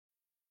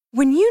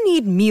When you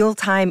need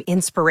mealtime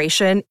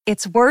inspiration,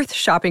 it's worth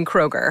shopping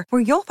Kroger,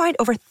 where you'll find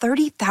over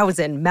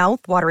 30,000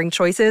 mouth-watering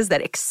choices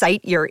that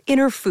excite your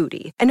inner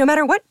foodie. And no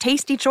matter what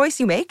tasty choice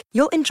you make,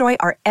 you'll enjoy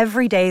our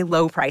everyday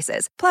low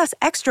prices, plus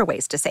extra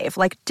ways to save,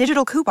 like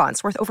digital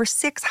coupons worth over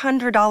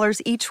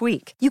 $600 each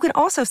week. You can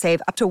also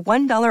save up to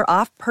 $1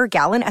 off per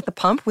gallon at the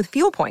pump with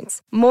fuel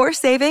points. More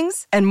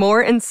savings and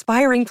more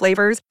inspiring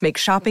flavors make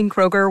shopping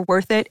Kroger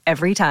worth it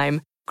every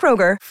time.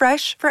 Kroger,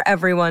 fresh for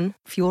everyone.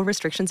 Fuel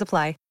restrictions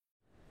apply.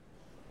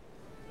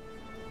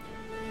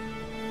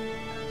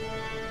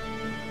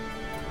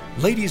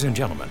 Ladies and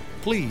gentlemen,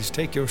 please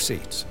take your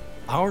seats.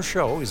 Our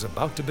show is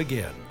about to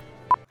begin.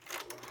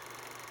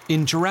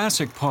 In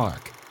Jurassic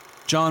Park,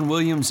 John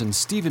Williams and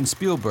Steven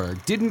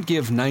Spielberg didn't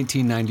give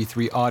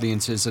 1993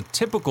 audiences a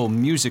typical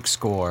music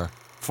score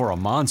for a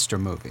monster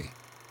movie.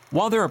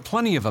 While there are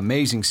plenty of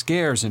amazing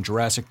scares in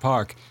Jurassic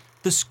Park,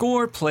 the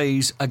score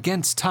plays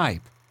against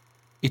type.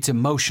 It's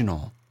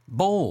emotional,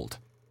 bold,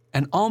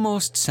 and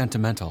almost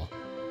sentimental.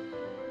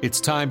 It's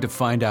time to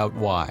find out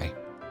why.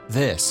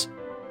 This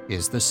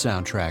is the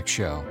Soundtrack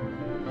Show.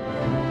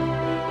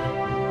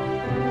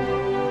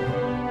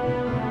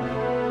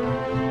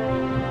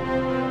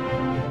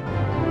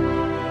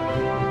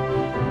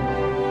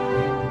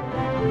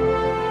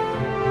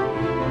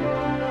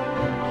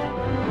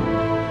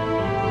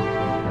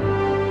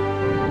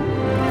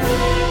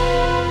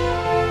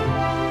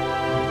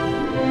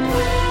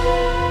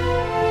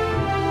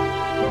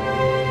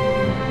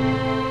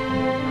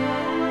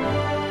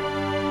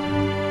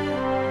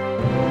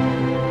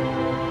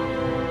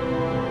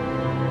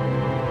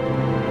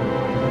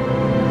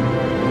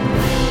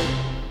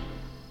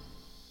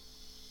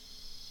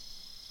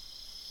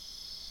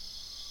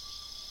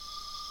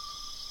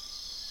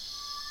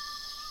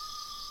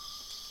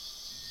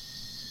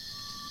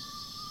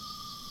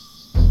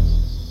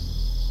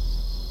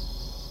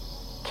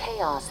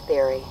 Chaos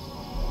theory.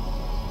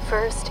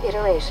 First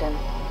iteration.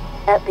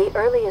 At the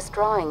earliest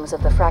drawings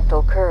of the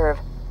fractal curve,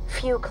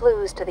 few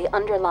clues to the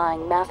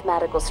underlying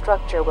mathematical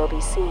structure will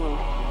be seen.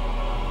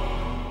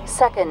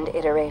 Second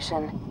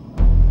iteration.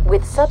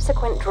 With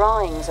subsequent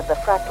drawings of the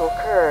fractal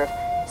curve,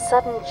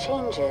 sudden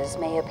changes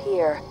may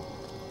appear.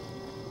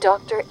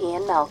 Dr.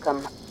 Ian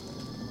Malcolm.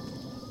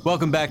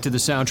 Welcome back to the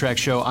Soundtrack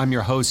Show. I'm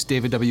your host,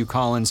 David W.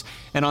 Collins,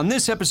 and on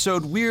this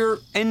episode, we're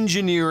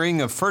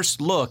engineering a first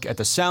look at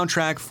the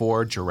soundtrack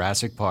for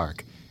Jurassic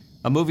Park,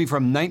 a movie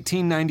from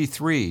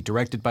 1993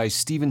 directed by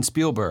Steven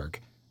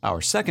Spielberg,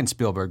 our second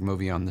Spielberg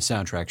movie on the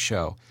Soundtrack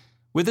Show,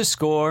 with a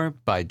score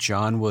by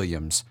John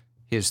Williams,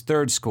 his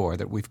third score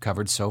that we've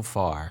covered so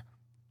far.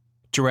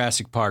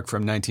 Jurassic Park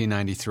from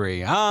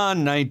 1993.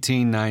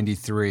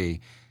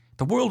 1993.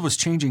 The world was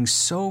changing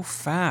so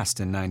fast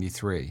in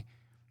 93.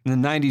 In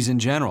the 90s in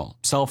general,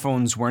 cell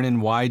phones weren't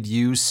in wide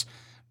use,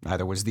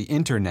 neither was the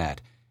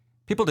internet.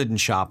 People didn't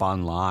shop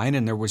online,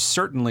 and there was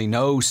certainly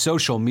no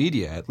social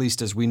media, at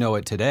least as we know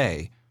it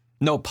today.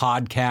 No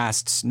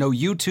podcasts, no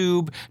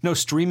YouTube, no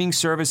streaming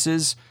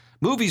services.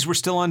 Movies were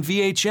still on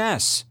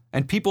VHS,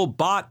 and people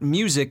bought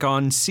music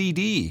on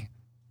CD.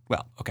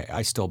 Well, okay,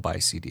 I still buy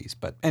CDs,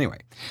 but anyway.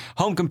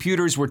 Home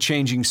computers were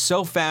changing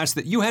so fast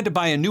that you had to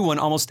buy a new one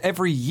almost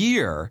every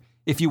year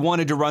if you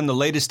wanted to run the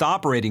latest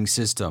operating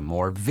system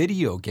or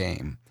video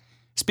game.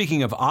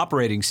 Speaking of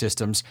operating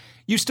systems,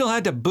 you still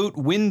had to boot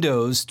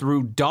Windows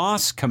through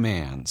DOS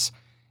commands.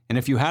 And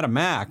if you had a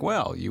Mac,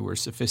 well, you were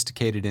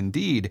sophisticated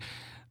indeed.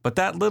 But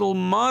that little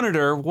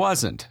monitor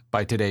wasn't,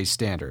 by today's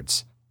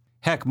standards.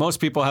 Heck,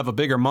 most people have a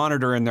bigger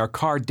monitor in their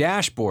car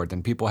dashboard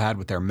than people had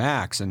with their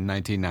Macs in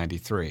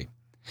 1993.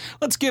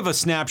 Let's give a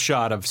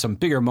snapshot of some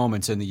bigger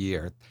moments in the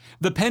year.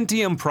 The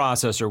Pentium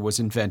processor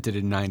was invented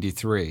in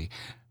 93.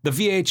 The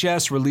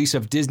VHS release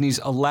of Disney's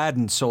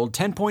Aladdin sold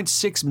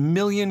 10.6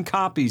 million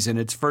copies in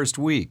its first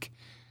week.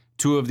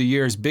 Two of the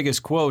year's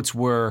biggest quotes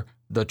were,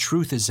 "The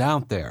truth is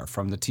out there,"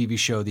 from the TV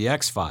show The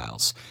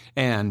X-Files,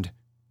 and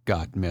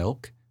 "Got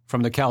milk?"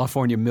 from the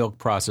California Milk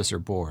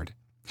Processor Board.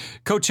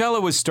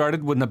 Coachella was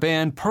started when the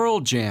band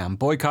Pearl Jam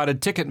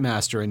boycotted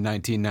Ticketmaster in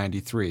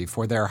 1993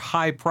 for their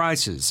high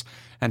prices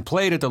and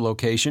played at the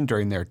location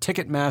during their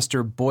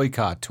Ticketmaster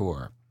boycott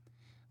tour.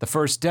 The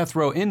first death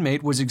row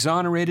inmate was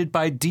exonerated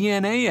by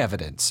DNA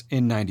evidence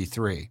in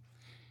 93.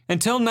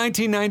 Until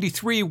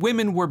 1993,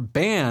 women were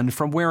banned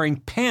from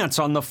wearing pants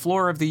on the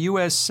floor of the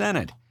U.S.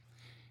 Senate.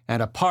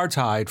 And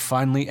apartheid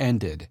finally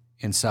ended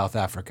in South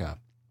Africa.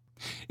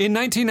 In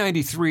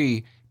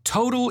 1993,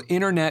 total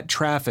internet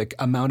traffic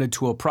amounted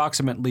to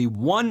approximately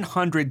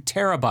 100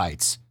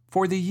 terabytes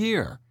for the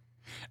year.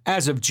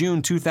 As of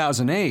June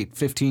 2008,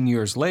 15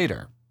 years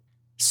later,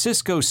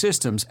 Cisco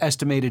Systems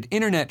estimated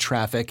internet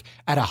traffic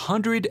at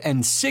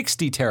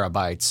 160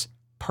 terabytes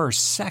per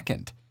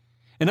second.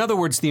 In other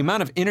words, the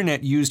amount of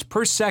internet used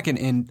per second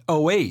in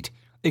 2008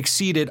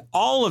 exceeded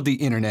all of the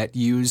internet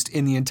used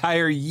in the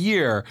entire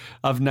year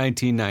of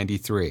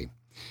 1993.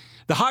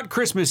 The hot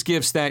Christmas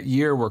gifts that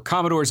year were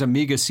Commodore's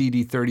Amiga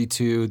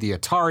CD32, the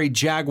Atari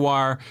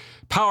Jaguar,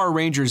 Power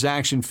Rangers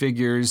action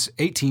figures,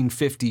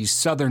 1850s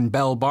Southern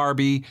Belle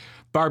Barbie,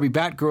 Barbie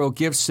Batgirl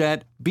gift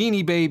set,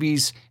 Beanie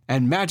Babies,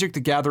 and Magic the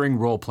Gathering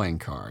role-playing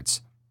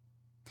cards.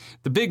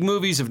 The big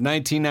movies of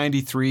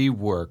 1993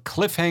 were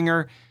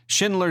Cliffhanger,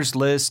 Schindler's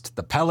List,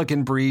 The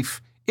Pelican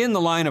Brief, In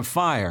the Line of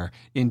Fire,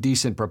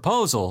 Indecent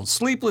Proposal,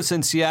 Sleepless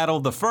in Seattle,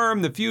 The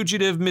Firm, The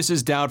Fugitive,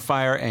 Mrs.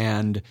 Doubtfire,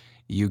 and,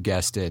 you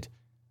guessed it,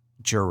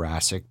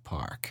 Jurassic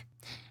Park.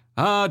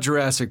 Ah,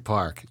 Jurassic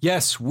Park.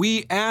 Yes,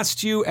 we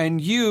asked you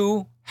and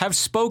you have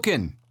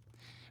spoken.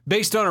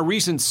 Based on a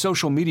recent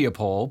social media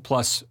poll,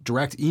 plus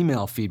direct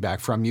email feedback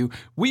from you,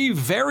 we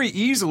very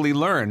easily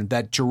learned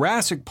that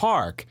Jurassic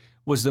Park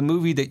was the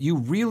movie that you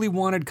really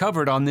wanted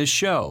covered on this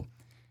show.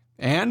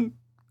 And,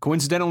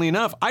 coincidentally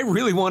enough, I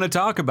really want to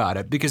talk about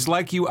it because,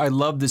 like you, I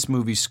love this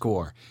movie's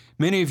score.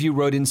 Many of you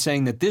wrote in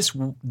saying that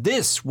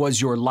this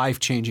was your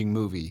life-changing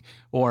movie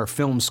or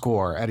film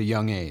score at a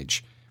young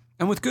age.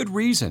 And with good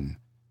reason.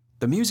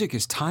 The music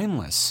is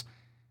timeless.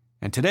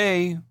 And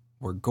today,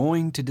 we're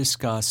going to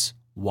discuss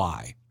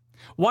why.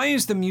 Why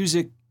is the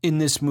music in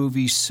this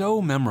movie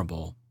so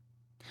memorable?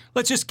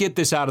 Let's just get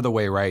this out of the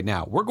way right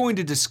now. We're going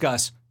to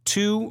discuss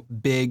two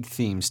big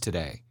themes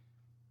today.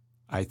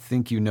 I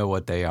think you know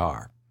what they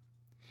are.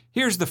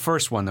 Here's the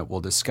first one that we'll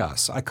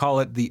discuss. I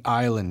call it the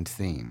island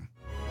theme.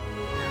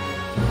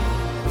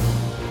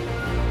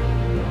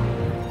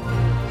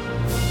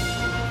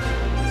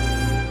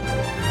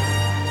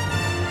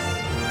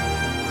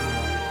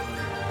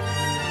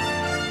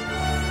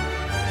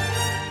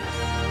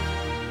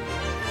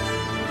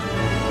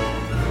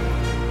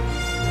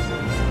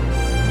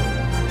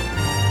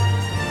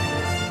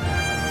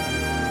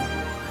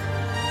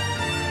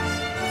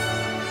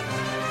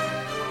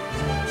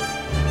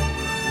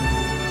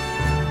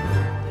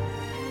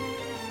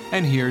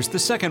 And here's the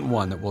second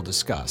one that we'll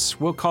discuss.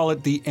 We'll call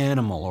it the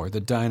animal or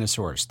the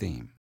dinosaurs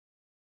theme.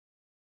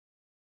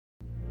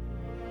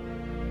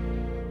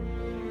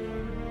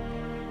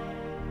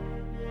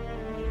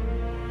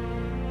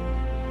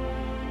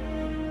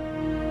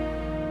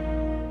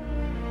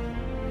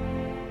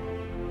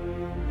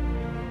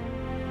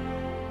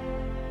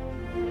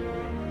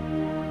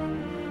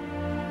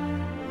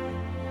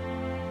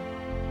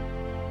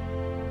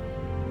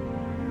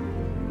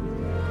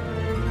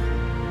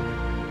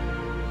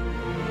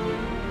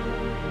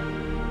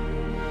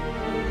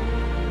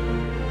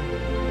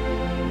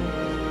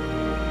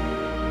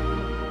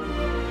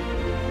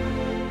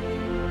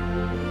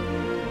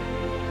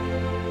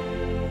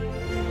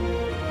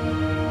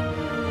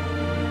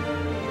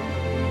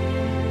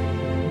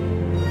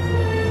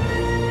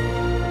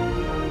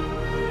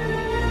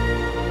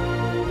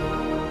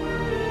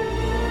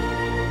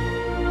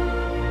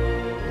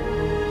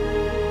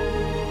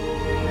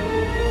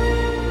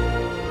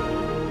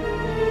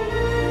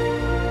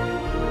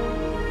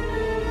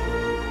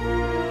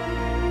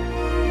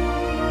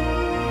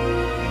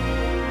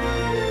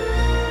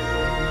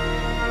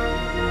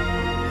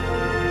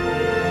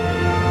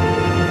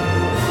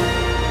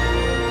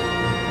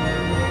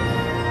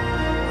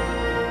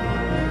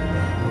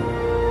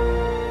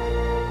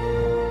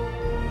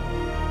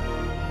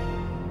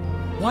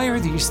 Why are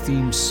these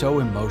themes so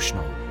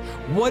emotional?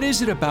 What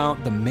is it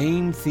about the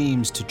main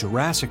themes to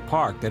Jurassic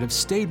Park that have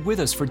stayed with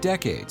us for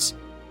decades?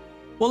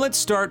 Well, let's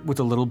start with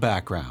a little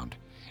background.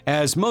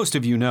 As most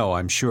of you know,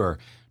 I'm sure,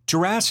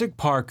 Jurassic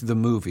Park the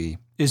movie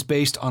is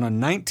based on a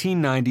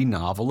 1990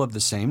 novel of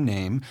the same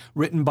name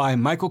written by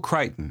Michael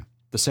Crichton,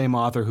 the same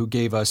author who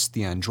gave us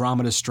The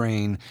Andromeda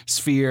Strain,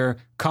 Sphere,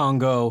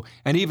 Congo,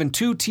 and even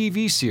two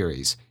TV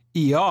series,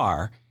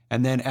 ER,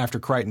 and then after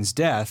Crichton's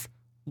death,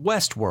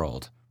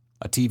 Westworld,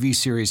 a TV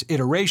series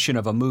iteration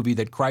of a movie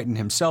that Crichton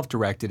himself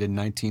directed in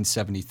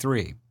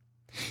 1973.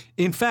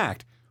 In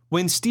fact,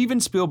 when Steven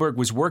Spielberg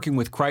was working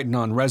with Crichton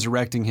on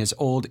resurrecting his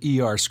old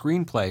ER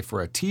screenplay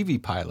for a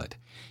TV pilot,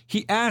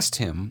 he asked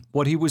him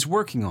what he was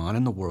working on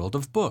in the world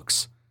of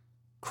books.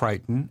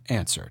 Crichton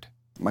answered.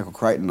 Michael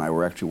Crichton and I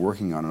were actually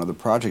working on another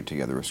project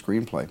together, a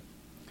screenplay.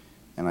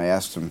 And I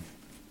asked him,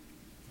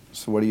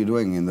 so what are you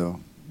doing in the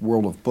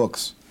world of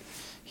books?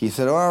 He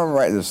said, oh, I'm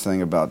writing this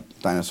thing about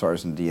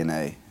dinosaurs and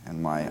DNA.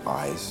 And my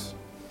eyes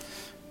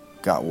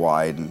got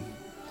wide, and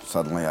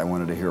suddenly I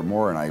wanted to hear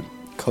more, and I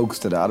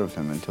coaxed it out of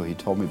him until he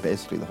told me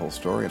basically the whole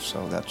story.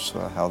 So that's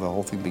how the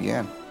whole thing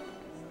began.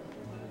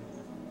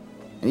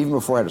 And even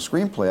before I had a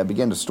screenplay, I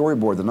began to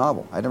storyboard the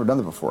novel. I'd never done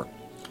that before.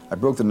 I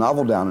broke the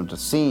novel down into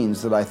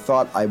scenes that I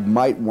thought I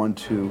might want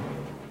to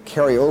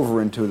carry over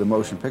into the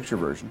motion picture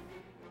version.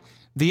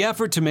 The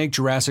effort to make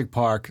Jurassic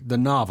Park, the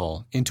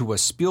novel, into a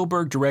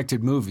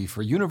Spielberg-directed movie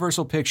for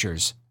Universal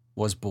Pictures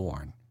was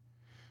born.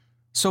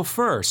 So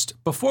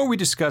first, before we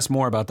discuss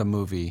more about the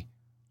movie,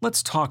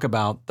 let's talk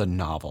about the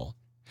novel.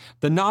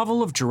 The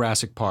novel of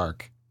Jurassic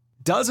Park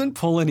doesn't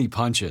pull any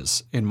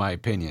punches, in my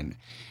opinion.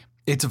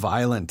 It's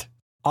violent,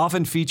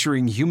 often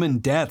featuring human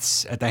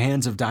deaths at the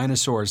hands of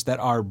dinosaurs that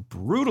are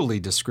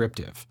brutally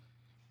descriptive.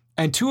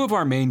 And two of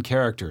our main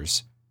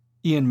characters,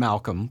 Ian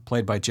Malcolm,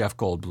 played by Jeff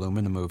Goldblum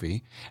in the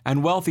movie,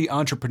 and wealthy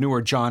entrepreneur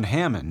John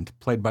Hammond,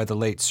 played by the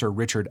late Sir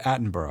Richard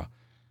Attenborough,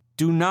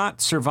 do not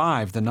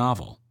survive the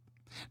novel.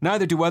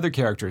 Neither do other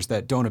characters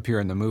that don't appear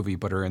in the movie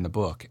but are in the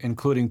book,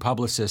 including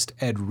publicist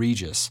Ed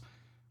Regis.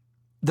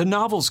 The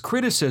novel's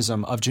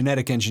criticism of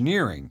genetic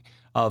engineering,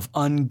 of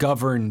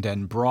ungoverned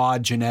and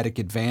broad genetic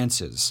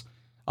advances,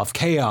 of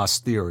chaos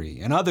theory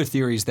and other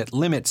theories that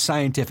limit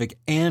scientific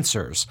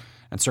answers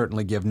and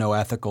certainly give no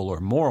ethical or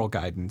moral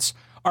guidance,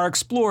 are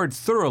explored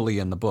thoroughly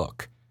in the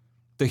book.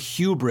 The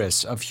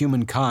hubris of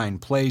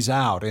humankind plays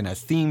out in a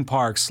theme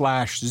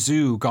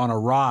park/zoo gone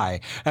awry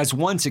as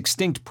once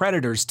extinct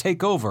predators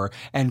take over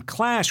and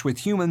clash with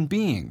human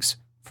beings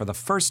for the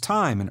first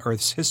time in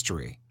Earth's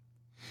history.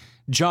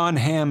 John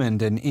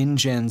Hammond and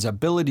InGen's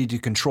ability to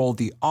control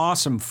the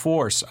awesome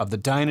force of the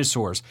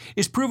dinosaurs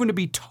is proven to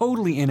be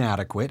totally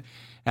inadequate,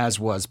 as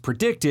was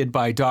predicted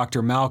by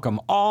Dr. Malcolm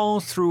all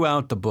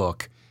throughout the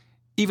book,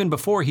 even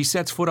before he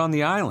sets foot on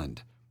the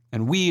island.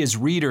 And we as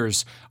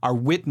readers are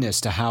witness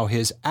to how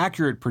his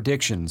accurate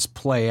predictions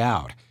play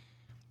out.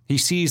 He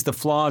sees the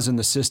flaws in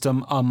the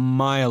system a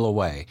mile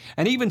away,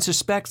 and even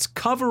suspects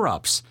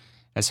cover-ups,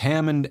 as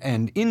Hammond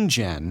and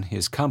InGen,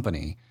 his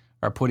company,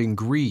 are putting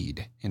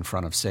greed in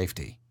front of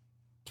safety.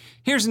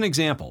 Here's an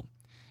example.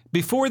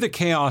 Before the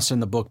chaos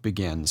in the book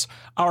begins,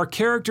 our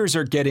characters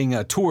are getting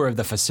a tour of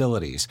the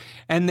facilities,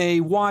 and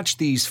they watch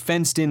these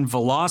fenced-in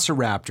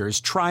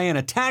velociraptors try and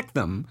attack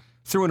them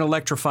through an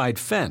electrified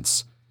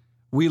fence.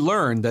 We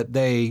learn that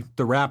the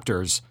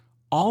raptors,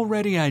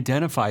 already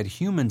identified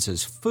humans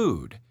as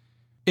food.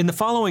 In the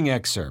following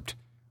excerpt,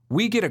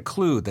 we get a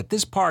clue that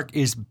this park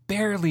is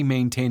barely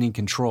maintaining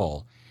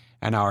control,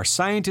 and our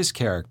scientist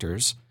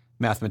characters,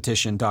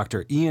 mathematician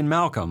Dr. Ian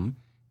Malcolm,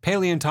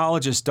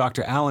 paleontologist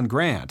Dr. Alan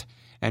Grant,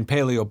 and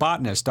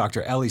paleobotanist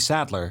Dr. Ellie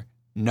Sattler,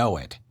 know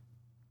it.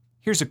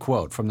 Here's a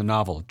quote from the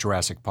novel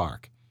Jurassic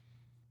Park.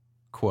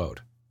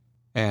 Quote,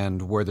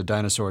 "And were the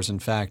dinosaurs in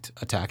fact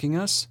attacking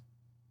us?"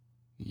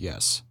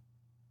 "Yes."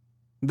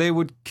 "They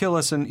would kill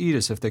us and eat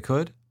us if they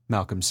could,"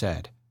 Malcolm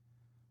said.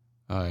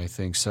 "I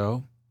think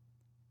so."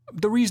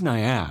 "The reason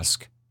I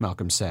ask,"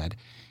 Malcolm said,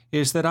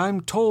 "is that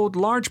I'm told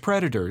large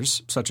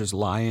predators, such as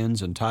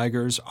lions and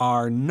tigers,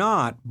 are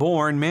not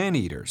born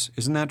man-eaters.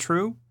 Isn't that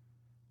true?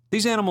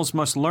 These animals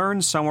must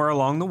learn somewhere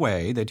along the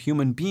way that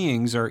human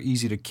beings are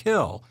easy to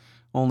kill.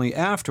 Only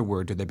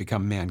afterward do they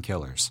become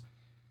man-killers."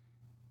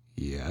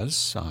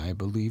 "Yes, I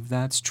believe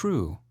that's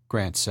true,"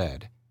 Grant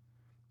said.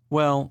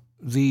 "Well,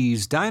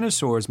 these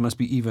dinosaurs must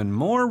be even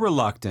more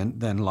reluctant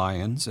than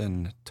lions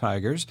and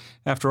tigers.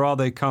 After all,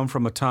 they come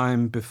from a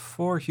time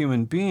before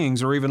human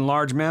beings or even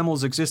large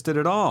mammals existed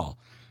at all.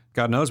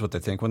 God knows what they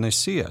think when they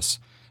see us.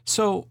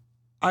 So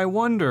I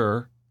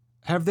wonder,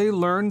 have they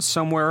learned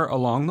somewhere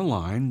along the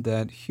line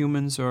that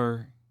humans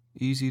are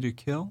easy to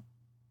kill?"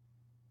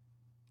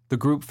 The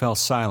group fell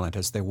silent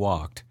as they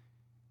walked.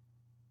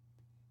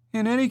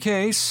 "In any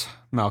case,"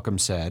 Malcolm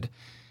said,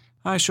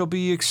 "I shall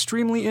be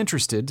extremely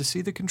interested to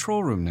see the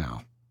control room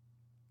now."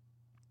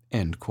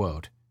 End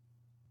quote.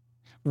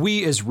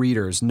 We as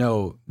readers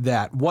know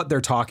that what they're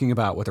talking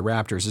about with the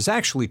raptors is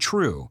actually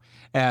true,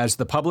 as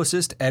the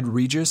publicist Ed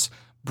Regis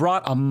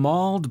brought a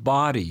mauled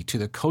body to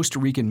the Costa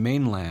Rican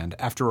mainland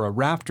after a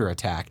raptor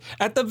attack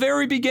at the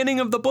very beginning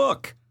of the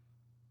book.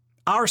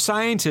 Our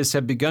scientists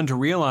have begun to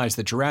realize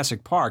that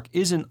Jurassic Park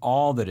isn't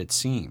all that it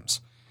seems.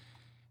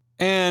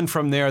 And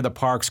from there, the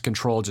park's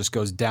control just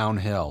goes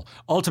downhill.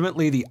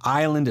 Ultimately, the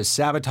island is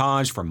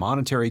sabotaged for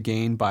monetary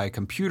gain by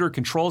computer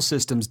control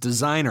systems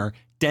designer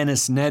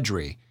Dennis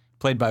Nedry,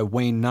 played by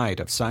Wayne Knight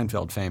of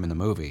Seinfeld fame in the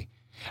movie.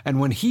 And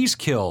when he's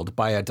killed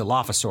by a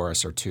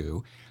Dilophosaurus or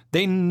two,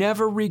 they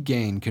never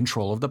regain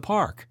control of the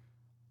park.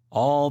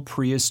 All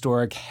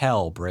prehistoric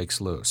hell breaks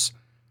loose.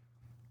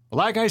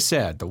 Like I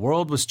said, the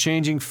world was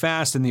changing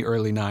fast in the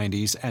early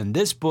 90s, and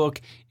this book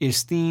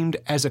is themed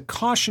as a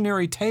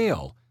cautionary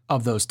tale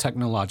of those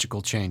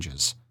technological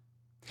changes.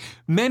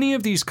 Many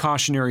of these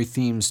cautionary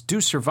themes do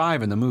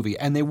survive in the movie,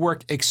 and they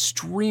work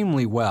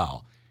extremely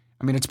well.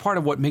 I mean, it's part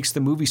of what makes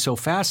the movie so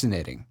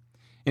fascinating.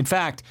 In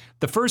fact,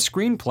 the first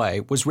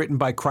screenplay was written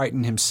by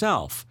Crichton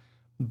himself,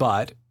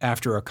 but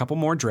after a couple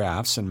more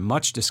drafts and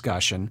much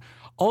discussion,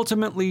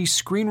 ultimately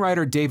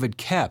screenwriter David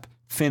Koepp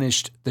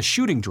finished the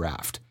shooting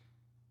draft,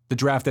 the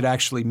draft that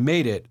actually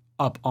made it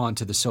up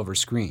onto the silver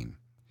screen.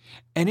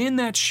 And in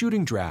that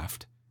shooting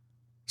draft,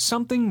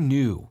 something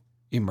new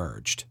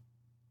emerged.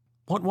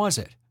 What was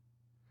it?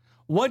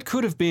 What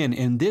could have been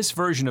in this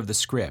version of the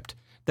script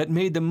that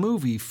made the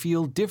movie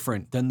feel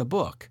different than the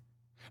book?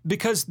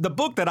 Because the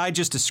book that I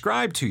just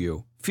described to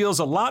you feels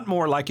a lot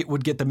more like it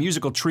would get the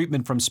musical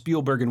treatment from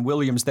Spielberg and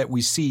Williams that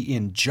we see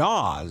in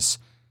Jaws.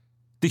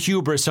 The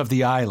hubris of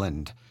the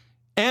island.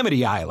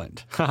 Amity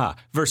Island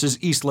versus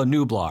Isla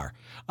Nublar.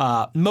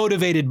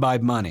 Motivated by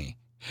money.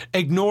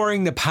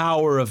 Ignoring the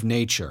power of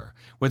nature,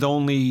 with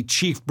only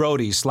Chief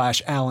Brody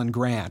 / Alan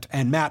Grant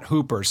and Matt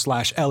Hooper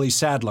 / Ellie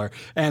Sattler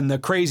and the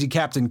crazy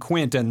Captain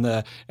Quint and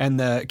the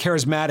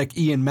charismatic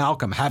Ian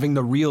Malcolm having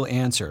the real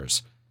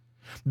answers.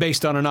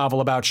 Based on a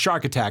novel about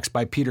shark attacks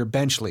by Peter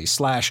Benchley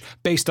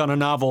 / based on a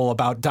novel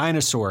about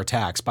dinosaur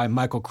attacks by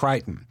Michael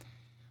Crichton.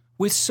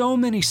 With so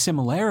many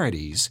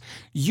similarities,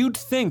 you'd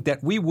think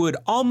that we would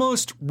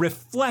almost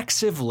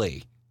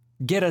reflexively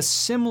get a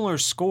similar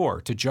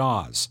score to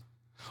Jaws.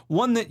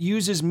 One that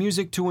uses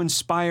music to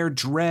inspire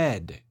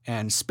dread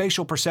and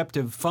spatial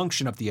perceptive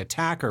function of the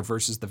attacker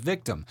versus the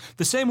victim,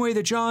 the same way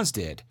that Jaws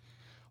did.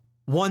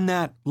 One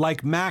that,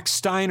 like Max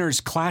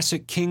Steiner's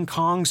classic King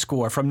Kong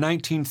score from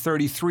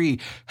 1933,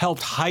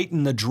 helped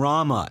heighten the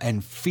drama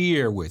and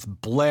fear with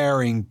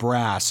blaring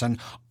brass and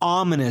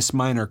ominous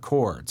minor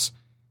chords.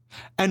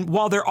 And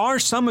while there are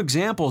some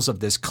examples of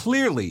this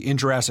clearly in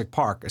Jurassic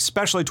Park,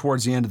 especially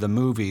towards the end of the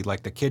movie,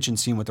 like the kitchen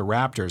scene with the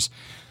raptors,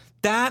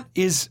 that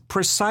is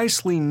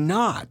precisely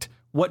not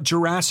what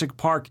Jurassic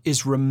Park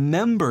is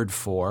remembered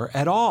for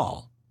at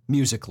all,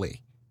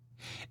 musically.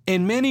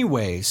 In many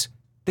ways,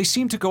 they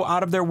seem to go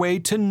out of their way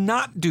to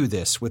not do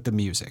this with the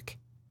music.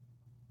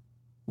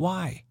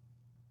 Why?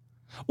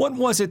 What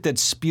was it that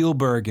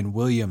Spielberg and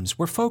Williams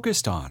were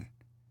focused on?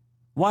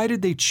 Why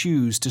did they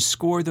choose to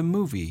score the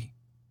movie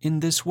in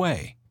this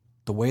way,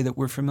 the way that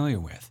we're familiar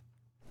with?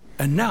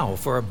 And now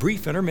for a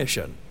brief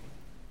intermission.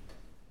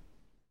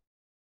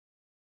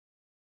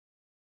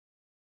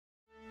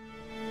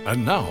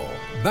 And now,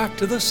 back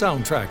to the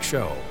Soundtrack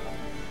Show.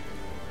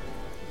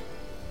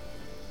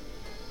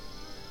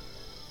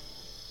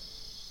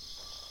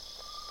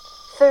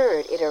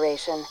 Third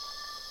iteration.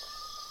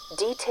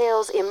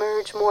 Details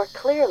emerge more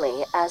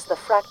clearly as the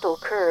fractal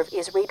curve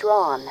is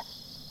redrawn.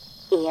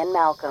 Ian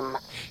Malcolm.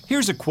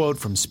 Here's a quote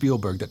from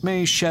Spielberg that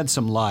may shed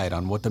some light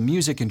on what the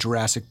music in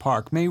Jurassic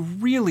Park may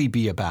really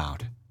be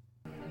about.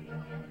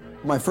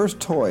 My first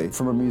toy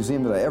from a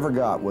museum that I ever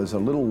got was a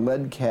little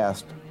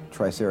lead-cast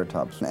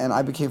Triceratops. And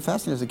I became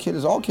fascinated as a kid,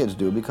 as all kids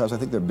do, because I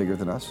think they're bigger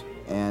than us.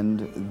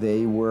 And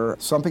they were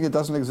something that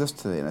doesn't exist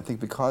today. And I think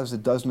because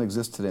it doesn't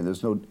exist today,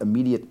 there's no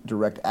immediate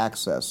direct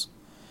access,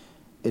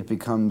 it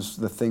becomes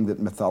the thing that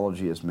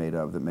mythology is made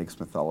of that makes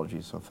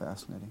mythology so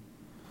fascinating.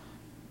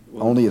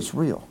 Well, only it's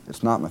real.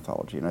 It's not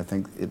mythology. And I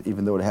think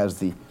even though it has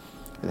the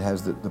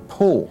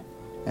pull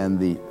and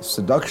the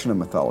seduction of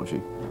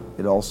mythology,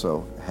 it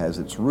also has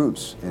its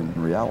roots in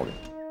reality.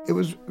 It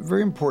was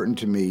very important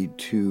to me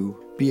to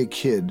be a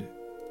kid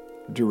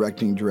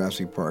directing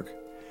Jurassic Park,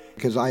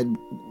 because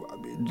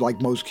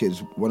like most kids,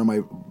 one of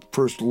my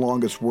first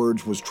longest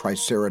words was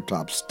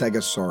Triceratops,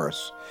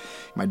 Stegosaurus.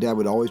 My dad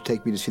would always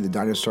take me to see the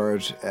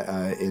dinosaurs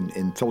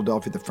in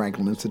Philadelphia at the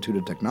Franklin Institute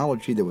of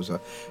Technology. There was a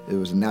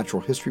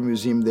natural history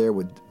museum there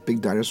with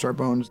big dinosaur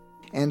bones.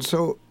 And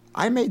so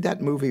I made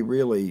that movie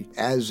really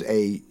as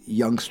a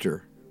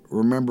youngster,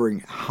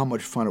 remembering how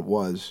much fun it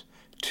was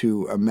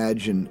to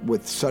imagine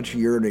with such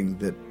yearning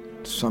that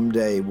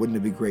someday wouldn't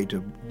it be great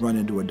to run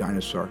into a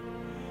dinosaur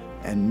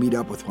and meet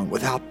up with one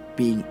without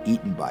being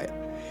eaten by it.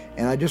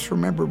 And I just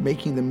remember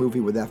making the movie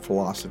with that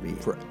philosophy.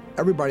 For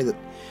everybody that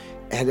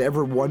had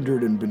ever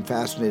wondered and been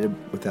fascinated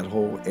with that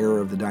whole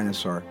era of the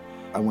dinosaur,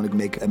 I want to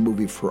make a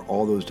movie for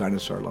all those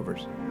dinosaur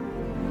lovers.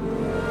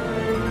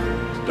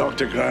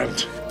 Dr.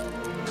 Grant,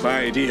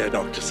 my dear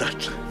Dr.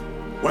 Sutton,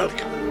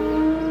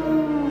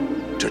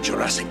 welcome to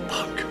Jurassic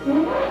Park.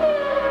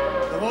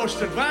 The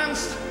most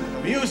advanced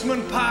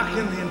amusement park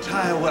in the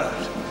entire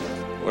world.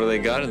 What do they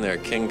got in there,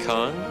 King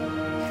Kong?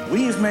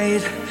 We've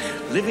made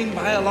living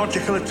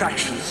biological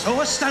attractions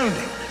so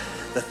astounding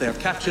that they'll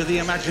capture the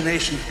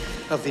imagination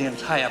of the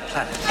entire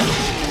planet.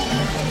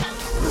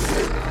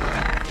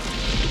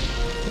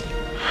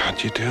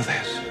 How'd you do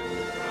this?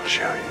 I'll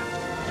show you.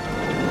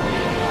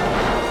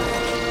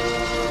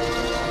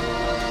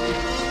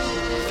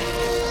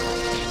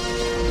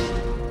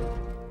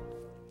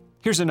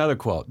 Here's another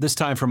quote, this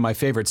time from my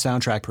favorite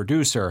soundtrack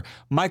producer,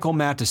 Michael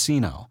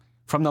Matessino,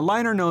 from the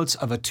liner notes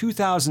of a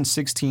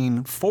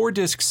 2016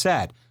 4-disc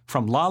set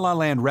from La La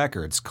Land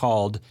Records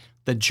called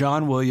The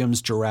John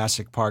Williams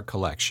Jurassic Park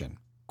Collection.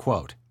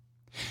 Quote,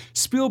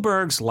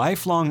 Spielberg's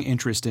lifelong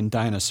interest in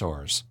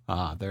dinosaurs,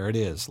 there it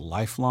is,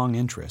 lifelong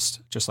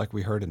interest, just like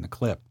we heard in the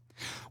clip,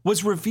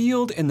 was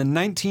revealed in the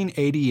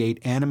 1988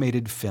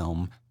 animated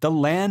film The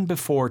Land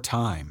Before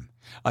Time,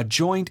 a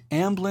joint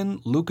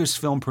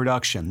Amblin-Lucasfilm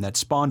production that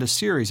spawned a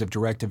series of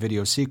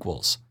direct-to-video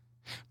sequels.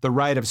 The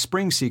Rite of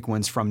Spring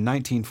sequence from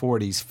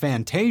 1940's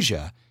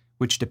Fantasia,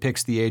 which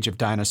depicts the age of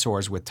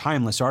dinosaurs with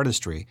timeless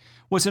artistry,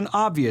 was an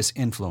obvious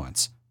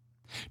influence.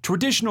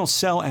 Traditional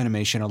cell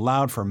animation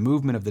allowed for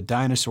movement of the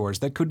dinosaurs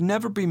that could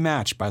never be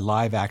matched by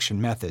live-action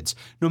methods,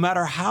 no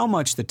matter how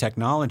much the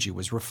technology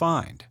was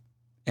refined.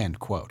 End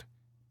quote.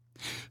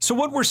 So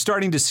what we're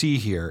starting to see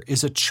here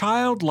is a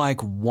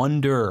childlike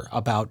wonder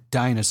about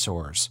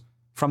dinosaurs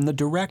from the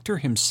director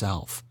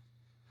himself.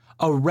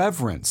 A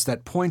reverence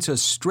that points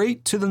us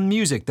straight to the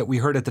music that we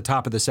heard at the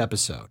top of this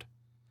episode.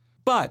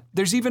 But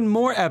there's even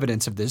more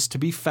evidence of this to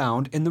be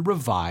found in the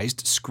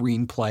revised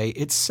screenplay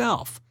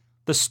itself,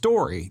 the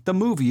story, the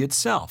movie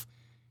itself.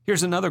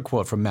 Here's another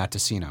quote from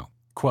Matessino.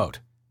 Quote,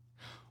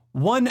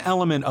 one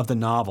element of the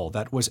novel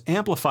that was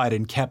amplified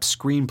in Koepp's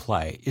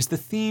screenplay is the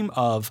theme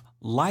of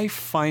life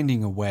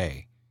finding a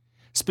way,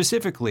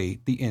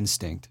 specifically the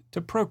instinct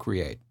to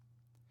procreate.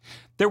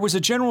 There was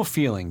a general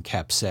feeling,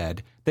 Koepp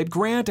said, that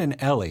Grant and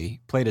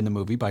Ellie, played in the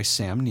movie by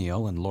Sam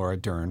Neill and Laura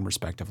Dern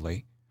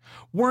respectively,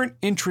 weren't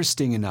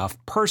interesting enough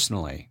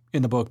personally,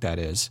 in the book that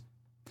is,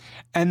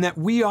 and that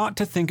we ought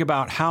to think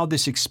about how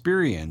this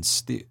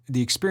experience, the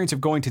experience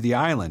of going to the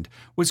island,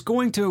 was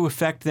going to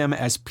affect them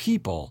as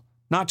people,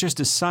 not just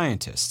as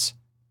scientists.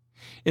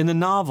 In the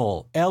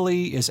novel,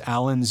 Ellie is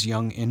Alan's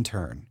young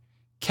intern.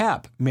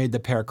 Kep made the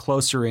pair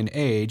closer in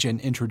age and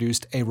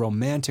introduced a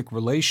romantic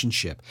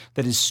relationship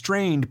that is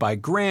strained by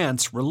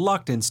Grant's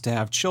reluctance to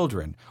have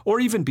children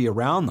or even be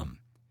around them.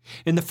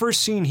 In the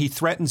first scene, he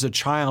threatens a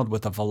child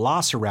with a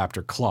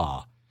velociraptor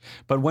claw,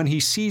 but when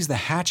he sees the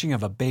hatching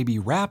of a baby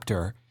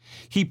raptor,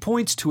 he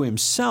points to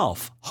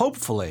himself,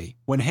 hopefully,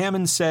 when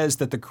Hammond says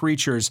that the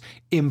creatures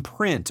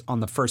imprint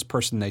on the first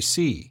person they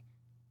see.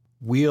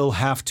 "We'll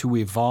have to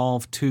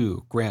evolve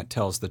too," Grant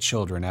tells the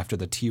children after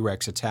the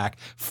T-Rex attack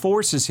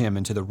forces him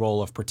into the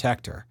role of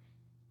protector.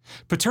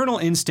 Paternal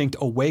instinct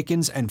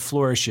awakens and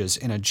flourishes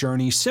in a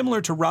journey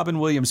similar to Robin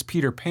Williams'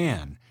 Peter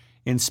Pan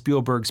in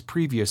Spielberg's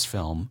previous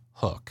film,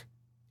 Hook.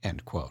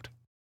 End quote.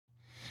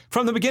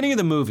 From the beginning of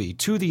the movie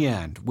to the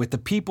end, with the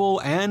people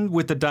and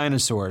with the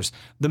dinosaurs,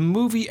 the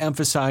movie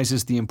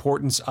emphasizes the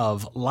importance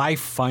of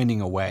life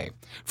finding a way.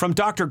 From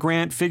Dr.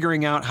 Grant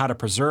figuring out how to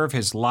preserve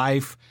his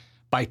life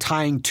by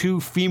tying two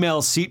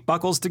female seat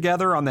buckles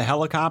together on the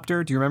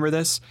helicopter. Do you remember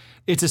this?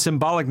 It's a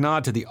symbolic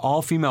nod to the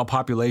all-female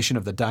population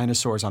of the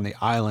dinosaurs on the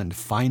island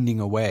finding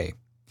a way.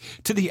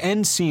 To the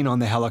end scene on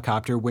the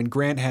helicopter when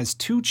Grant has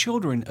two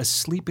children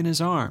asleep in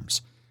his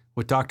arms,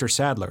 with Dr.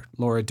 Sadler,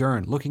 Laura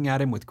Dern, looking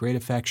at him with great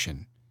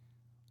affection.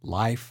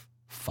 Life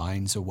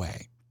finds a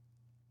way.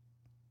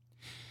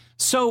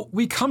 So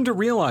we come to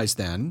realize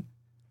then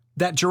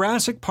that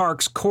Jurassic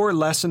Park's core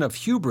lesson of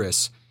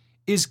hubris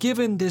is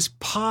given this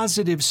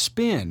positive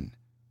spin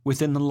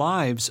within the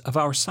lives of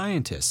our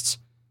scientists.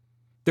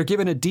 They're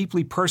given a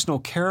deeply personal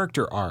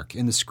character arc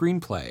in the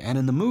screenplay and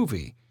in the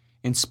movie,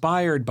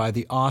 inspired by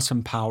the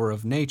awesome power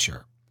of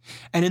nature.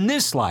 And in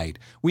this light,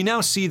 we now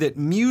see that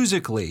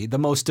musically, the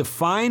most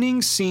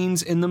defining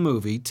scenes in the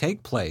movie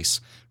take place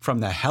from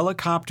the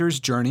helicopter's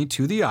journey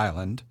to the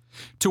island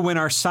to when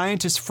our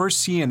scientists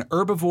first see an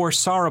herbivore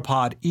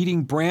sauropod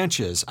eating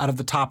branches out of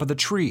the top of the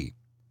tree.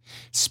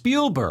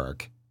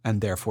 Spielberg,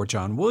 and therefore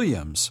John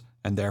Williams,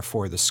 and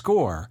therefore the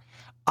score,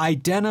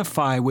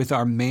 identify with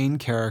our main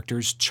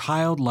character's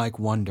childlike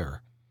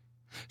wonder.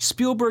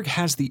 Spielberg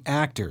has the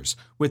actors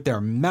with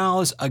their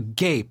mouths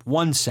agape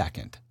 1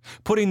 second,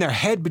 putting their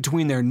head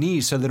between their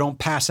knees so they don't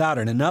pass out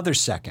in another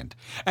second,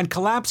 and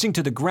collapsing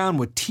to the ground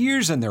with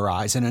tears in their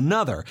eyes in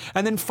another,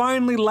 and then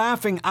finally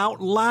laughing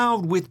out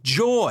loud with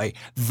joy.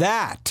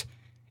 That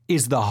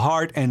is the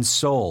heart and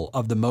soul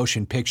of the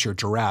motion picture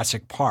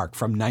Jurassic Park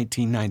from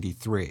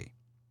 1993.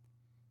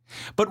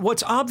 But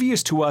what's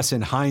obvious to us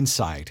in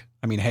hindsight,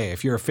 I mean, hey,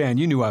 if you're a fan,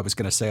 you knew I was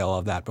going to say all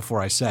of that before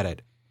I said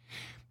it.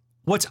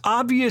 What's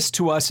obvious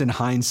to us in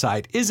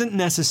hindsight isn't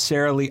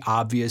necessarily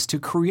obvious to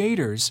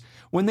creators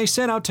when they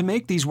set out to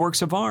make these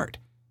works of art.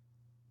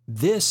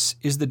 This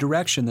is the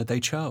direction that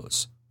they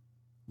chose.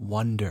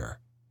 Wonder,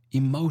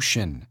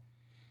 emotion,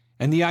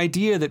 and the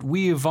idea that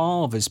we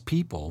evolve as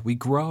people, we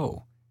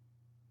grow.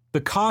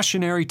 The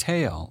cautionary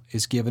tale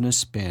is given a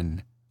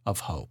spin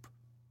of hope.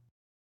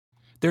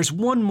 There's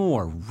one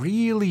more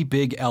really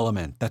big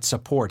element that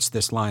supports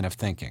this line of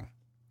thinking.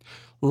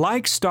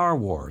 Like Star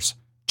Wars,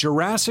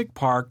 Jurassic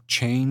Park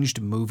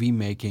changed movie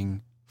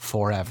making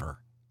forever.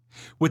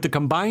 With the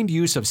combined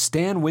use of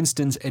Stan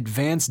Winston's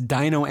advanced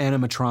dino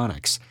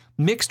animatronics,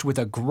 mixed with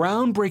a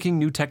groundbreaking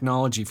new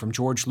technology from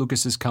George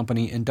Lucas's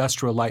company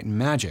Industrial Light and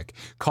Magic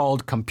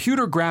called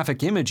computer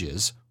graphic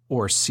images,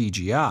 or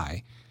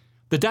CGI,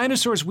 the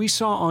dinosaurs we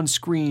saw on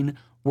screen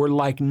were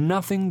like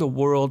nothing the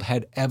world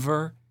had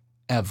ever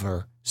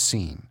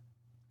seen.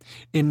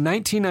 In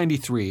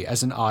 1993,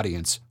 as an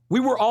audience, we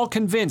were all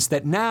convinced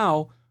that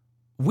now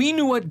we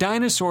knew what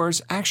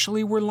dinosaurs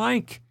actually were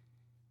like.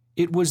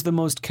 It was the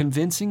most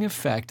convincing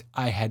effect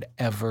I had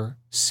ever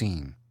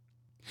seen.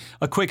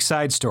 A quick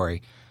side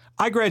story.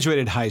 I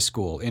graduated high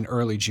school in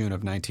early June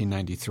of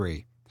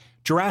 1993.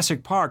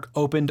 Jurassic Park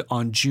opened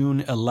on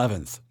June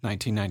 11th,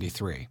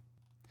 1993.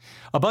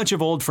 A bunch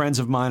of old friends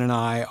of mine and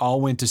I all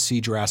went to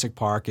see Jurassic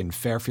Park in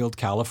Fairfield,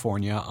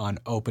 California on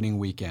opening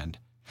weekend.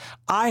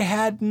 I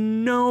had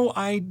no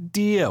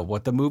idea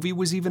what the movie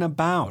was even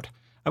about.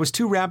 I was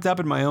too wrapped up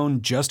in my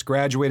own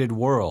just-graduated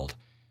world.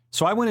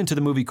 So I went into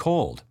the movie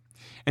cold.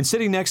 And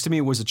sitting next to me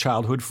was a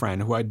childhood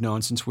friend who I'd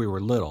known since we were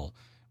little.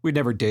 We'd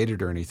never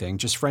dated or anything,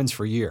 just friends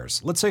for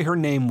years. Let's say her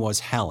name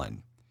was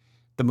Helen.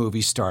 The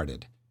movie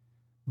started.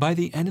 By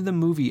the end of the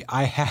movie,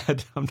 I'm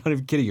not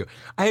even kidding you,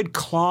 I had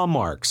claw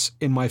marks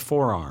in my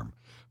forearm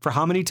for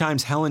how many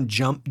times Helen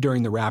jumped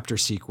during the raptor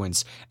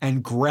sequence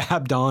and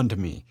grabbed onto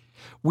me.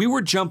 We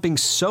were jumping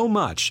so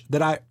much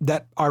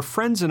that our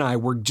friends and I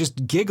were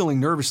just giggling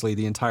nervously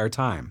the entire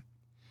time.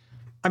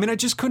 I mean, I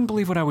just couldn't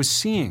believe what I was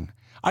seeing.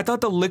 I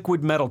thought the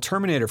liquid metal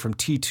Terminator from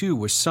T2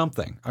 was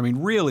something. I mean,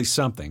 really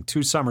something,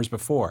 2 summers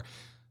before.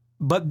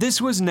 But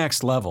this was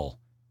next level.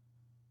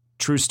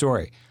 True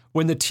story.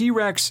 When the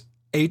T-Rex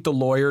ate the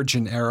lawyer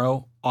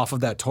Gennaro off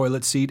of that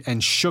toilet seat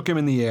and shook him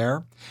in the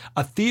air,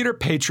 a theater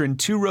patron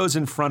 2 rows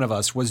in front of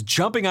us was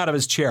jumping out of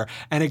his chair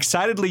and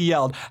excitedly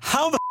yelled,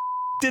 "How the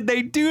did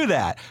they do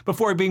that?"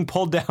 before being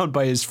pulled down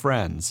by his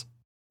friends.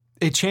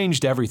 It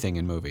changed everything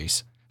in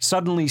movies.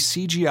 Suddenly,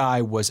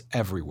 CGI was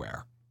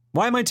everywhere.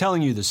 Why am I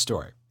telling you this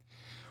story?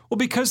 Well,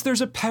 because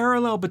there's a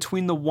parallel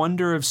between the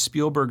wonder of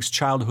Spielberg's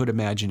childhood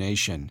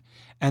imagination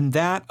and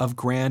that of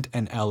Grant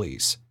and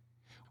Ellie's.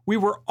 We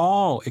were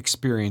all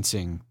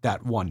experiencing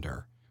that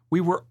wonder. We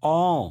were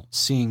all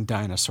seeing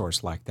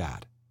dinosaurs like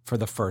that for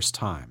the first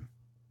time.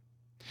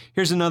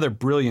 Here's another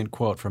brilliant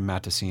quote from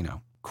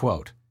Mattasino.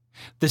 Quote,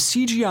 "The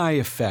CGI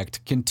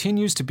effect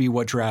continues to be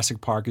what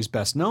Jurassic Park is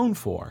best known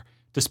for,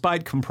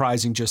 despite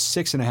comprising just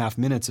 6.5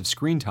 minutes of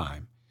screen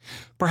time.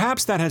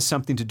 Perhaps that has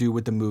something to do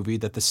with the movie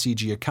that the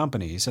CG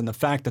accompanies and the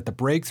fact that the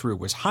breakthrough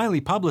was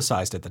highly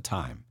publicized at the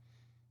time.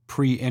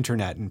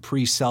 Pre-internet and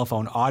pre-cell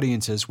phone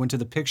audiences went to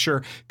the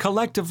picture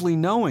collectively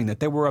knowing that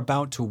they were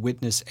about to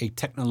witness a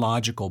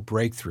technological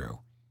breakthrough.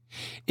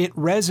 It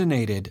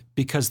resonated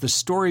because the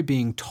story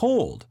being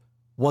told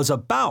was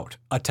about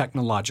a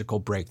technological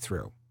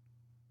breakthrough."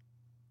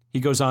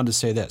 He goes on to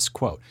say this,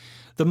 quote,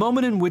 "The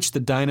moment in which the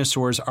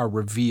dinosaurs are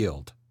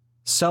revealed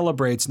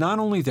celebrates not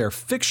only their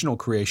fictional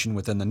creation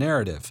within the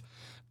narrative,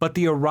 but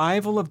the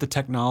arrival of the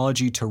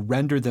technology to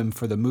render them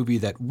for the movie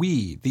that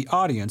we, the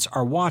audience,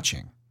 are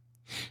watching.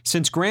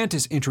 Since Grant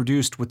is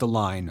introduced with the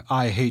line,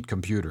 'I hate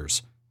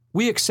computers,'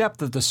 we accept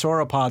that the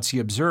sauropods he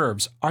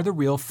observes are the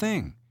real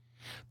thing.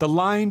 The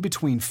line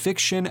between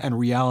fiction and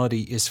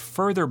reality is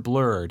further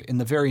blurred in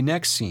the very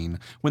next scene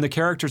when the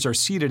characters are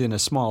seated in a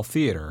small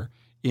theater,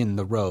 in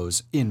the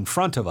rows in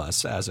front of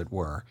us, as it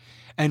were,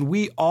 and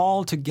we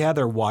all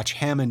together watch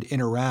Hammond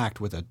interact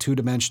with a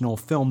 2-dimensional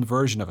filmed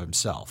version of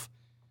himself.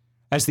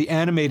 As the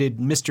animated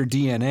Mr.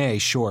 DNA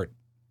short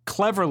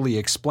cleverly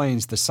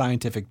explains the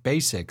scientific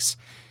basics,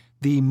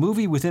 the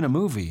movie within a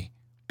movie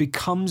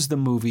becomes the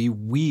movie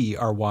we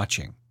are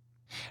watching."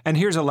 And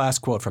here's a last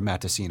quote from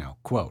Mattasino,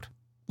 quote,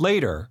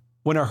 "Later,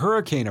 when a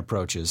hurricane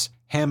approaches,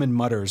 Hammond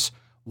mutters,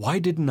 'Why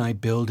didn't I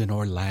build in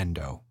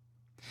Orlando?'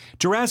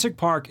 Jurassic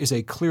Park is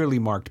a clearly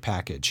marked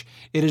package.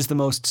 It is the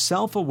most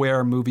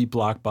self-aware movie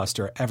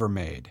blockbuster ever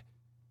made.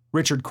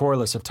 Richard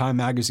Corliss of Time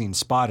magazine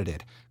spotted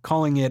it,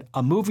 calling it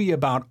a movie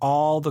about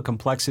all the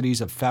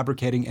complexities of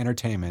fabricating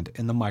entertainment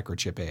in the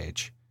microchip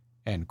age."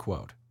 End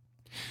quote.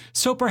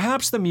 So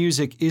perhaps the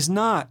music is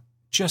not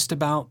just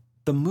about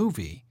the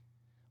movie,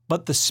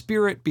 but the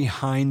spirit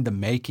behind the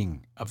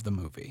making of the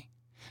movie,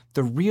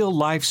 the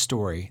real-life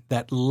story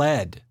that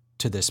led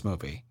to this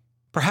movie.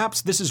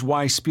 Perhaps this is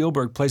why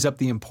Spielberg plays up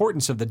the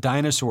importance of the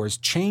dinosaurs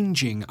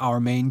changing our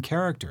main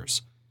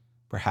characters.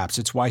 Perhaps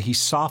it's why he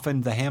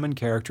softened the Hammond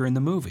character in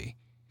the movie.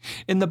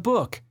 In the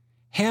book,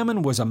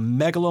 Hammond was a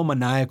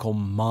megalomaniacal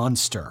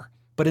monster,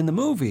 but in the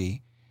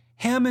movie,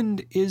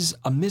 Hammond is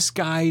a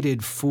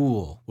misguided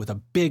fool with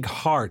a big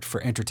heart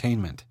for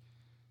entertainment.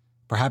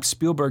 Perhaps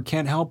Spielberg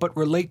can't help but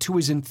relate to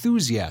his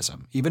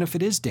enthusiasm, even if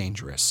it is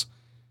dangerous.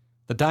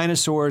 The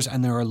dinosaurs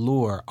and their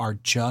allure are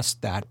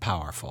just that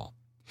powerful.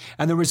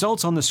 And the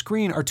results on the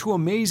screen are too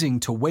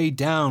amazing to weigh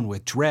down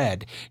with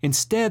dread.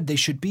 Instead, they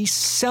should be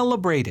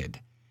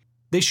celebrated.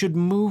 They should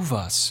move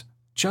us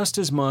just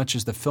as much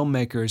as the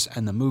filmmakers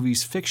and the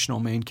movie's fictional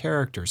main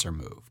characters are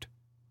moved.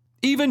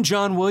 Even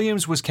John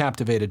Williams was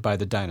captivated by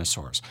the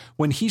dinosaurs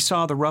when he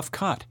saw the rough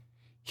cut.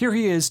 Here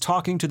he is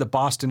talking to the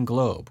Boston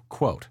Globe,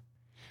 quote,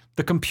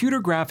 "The computer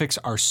graphics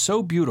are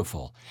so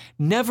beautiful.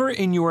 Never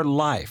in your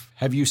life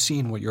have you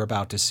seen what you're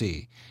about to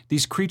see.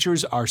 These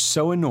creatures are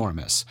so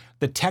enormous.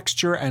 The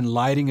texture and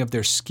lighting of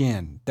their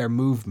skin, their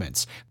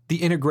movements,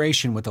 the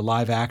integration with the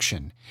live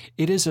action.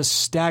 It is a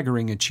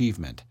staggering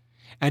achievement.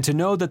 And to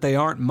know that they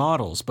aren't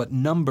models but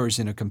numbers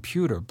in a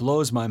computer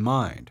blows my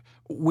mind,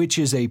 which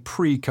is a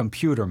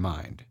pre-computer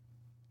mind."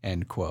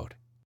 End quote.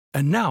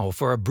 And now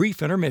for a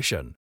brief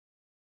intermission.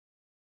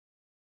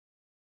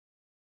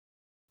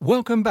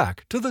 Welcome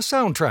back to the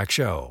Soundtrack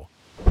Show.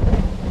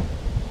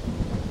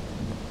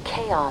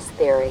 Chaos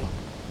theory.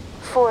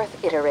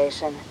 4th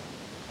iteration.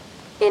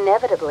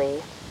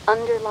 Inevitably,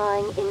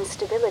 underlying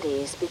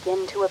instabilities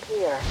begin to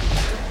appear.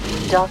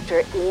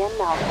 Dr. Ian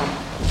Malcolm.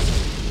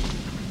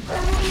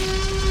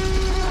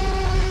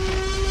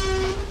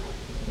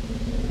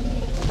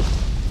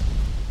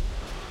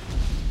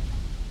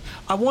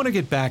 I want to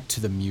get back to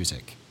the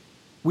music.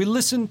 We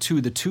listened to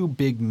the 2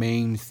 big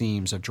main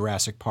themes of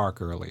Jurassic Park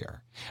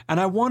earlier, and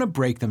I want to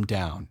break them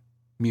down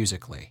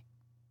musically.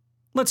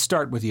 Let's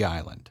start with the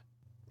island.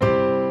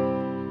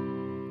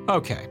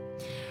 Okay,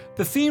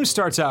 the theme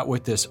starts out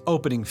with this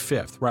opening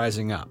 5th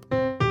rising up.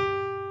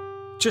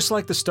 Just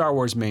like the Star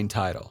Wars main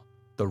title,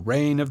 The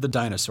Reign of the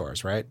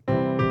Dinosaurs, right?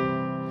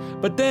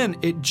 But then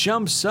it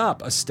jumps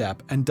up a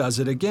step and does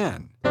it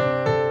again.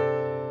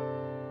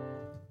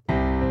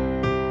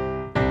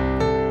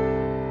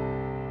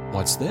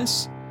 What's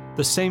this?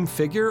 The same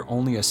figure,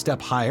 only a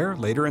step higher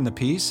later in the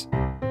piece?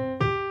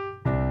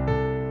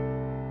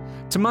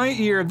 To my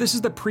ear, this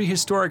is the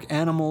prehistoric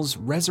animal's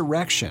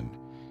resurrection.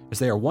 as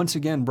they are once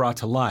again brought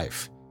to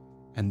life.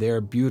 And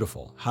they're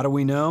beautiful. How do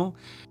we know?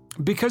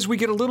 Because we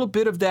get a little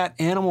bit of that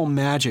animal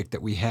magic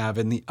that we have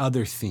in the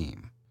other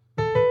theme.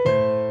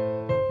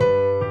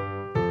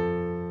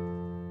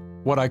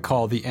 What I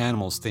call the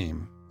animals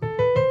theme.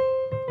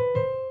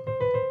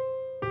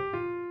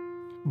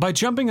 By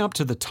jumping up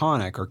to the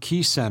tonic or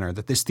key center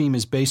that this theme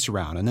is based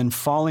around and then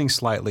falling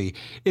slightly,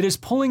 it is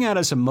pulling at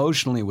us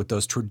emotionally with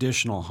those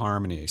traditional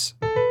harmonies.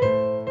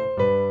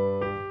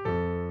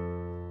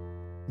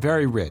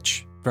 Very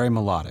rich, very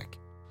melodic.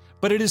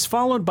 But it is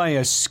followed by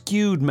a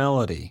skewed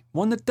melody,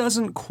 one that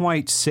doesn't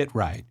quite sit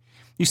right.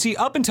 You see,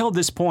 up until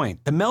this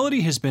point, the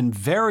melody has been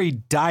very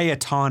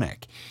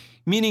diatonic,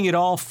 meaning it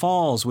all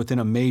falls within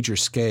a major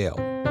scale.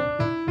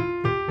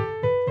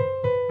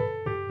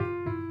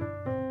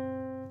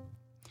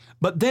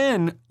 But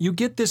then you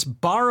get this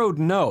borrowed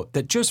note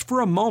that just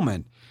for a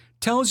moment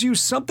tells you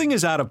something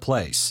is out of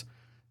place.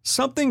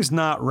 Something's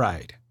not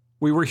right.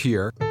 We were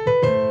here.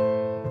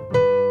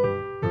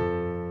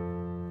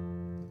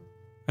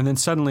 And then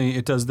suddenly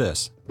it does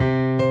this.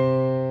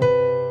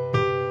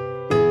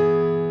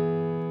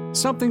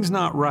 Something's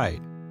not right.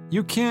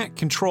 You can't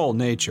control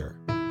nature.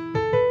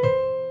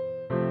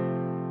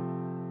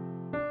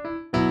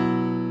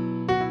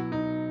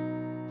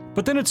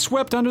 But then it's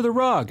swept under the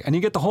rug, and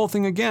you get the whole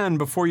thing again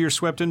before you're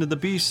swept into the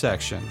B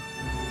section.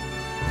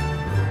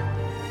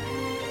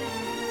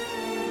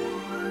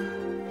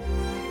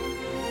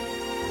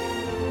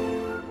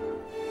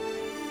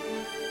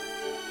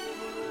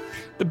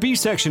 The B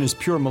section is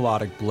pure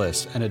melodic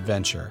bliss and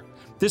adventure.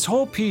 This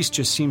whole piece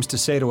just seems to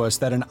say to us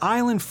that an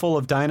island full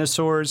of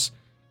dinosaurs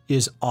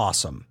is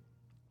awesome.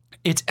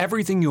 It's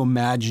everything you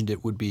imagined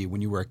it would be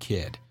when you were a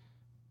kid.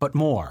 But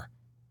more.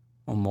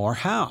 Well, more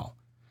how?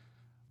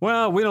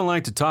 Well, we don't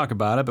like to talk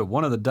about it, but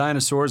one of the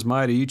dinosaurs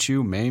might eat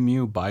you, maim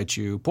you, bite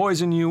you,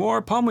 poison you,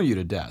 or pummel you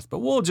to death. But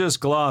we'll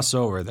just gloss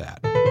over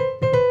that.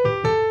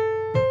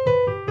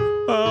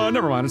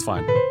 Never mind, it's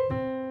fine.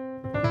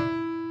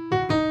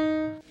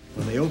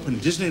 When they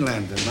opened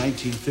Disneyland in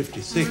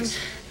 1956,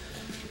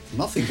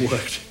 nothing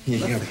worked.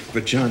 Yeah,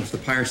 but John, if the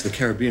Pirates of the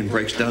Caribbean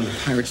breaks down, the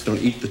pirates don't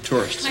eat the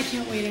tourists. I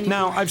can't wait anymore.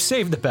 Now, I've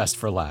saved the best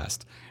for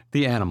last,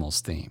 the animals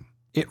theme.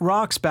 It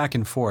rocks back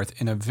and forth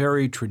in a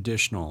very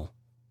traditional,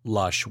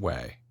 lush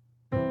way.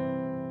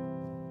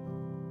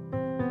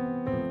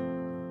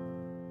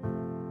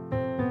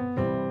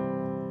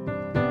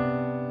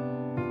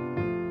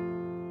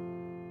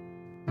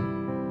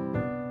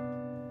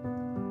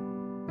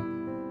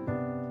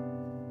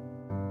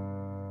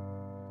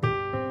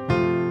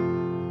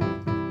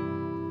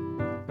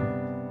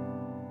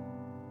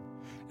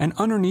 And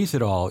underneath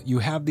it all, you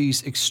have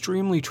these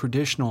extremely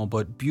traditional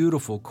but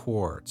beautiful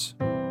chords.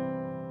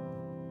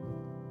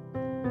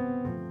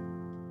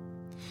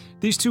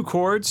 These two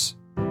chords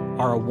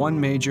are a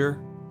 1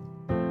 major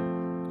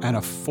and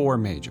a 4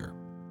 major.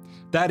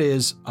 That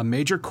is a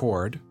major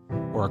chord,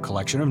 or a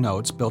collection of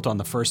notes built on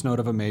the first note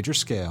of a major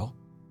scale.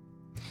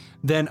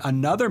 Then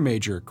another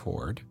major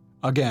chord.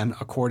 Again,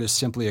 a chord is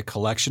simply a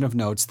collection of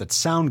notes that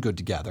sound good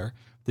together,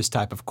 this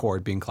type of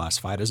chord being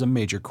classified as a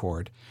major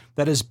chord,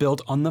 that is built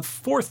on the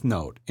 4th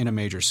note in a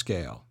major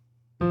scale.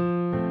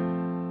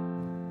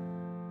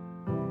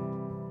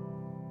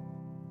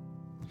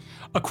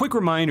 A quick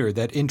reminder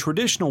that in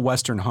traditional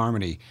Western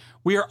harmony,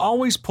 we are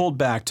always pulled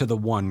back to the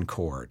 1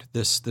 chord,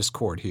 this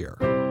chord here.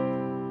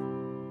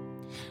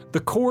 The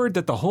chord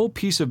that the whole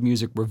piece of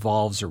music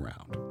revolves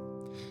around.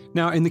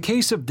 Now, in the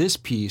case of this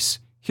piece,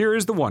 here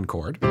is the 1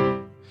 chord.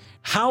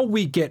 How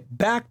we get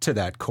back to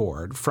that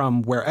chord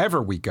from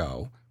wherever we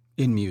go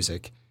in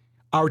music,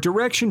 our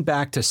direction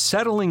back to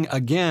settling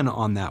again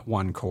on that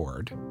 1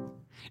 chord,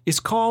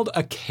 is called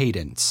a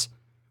cadence.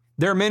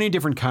 There are many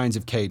different kinds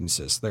of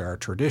cadences. There are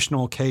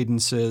traditional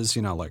cadences, there's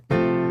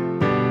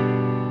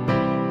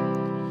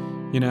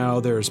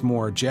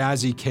more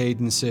jazzy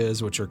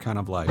cadences, which are kind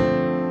of like.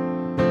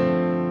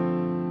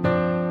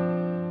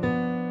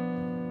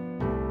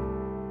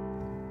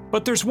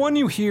 But there's one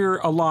you hear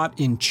a lot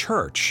in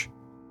church,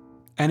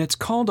 and it's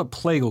called a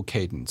plagal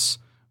cadence,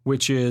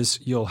 which is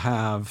you'll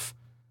have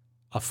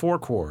a 4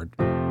 chord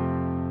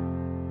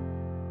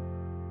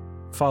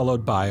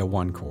followed by a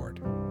 1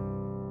 chord.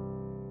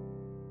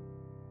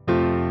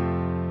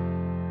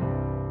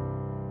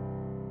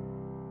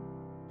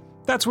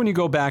 That's when you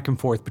go back and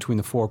forth between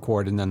the 4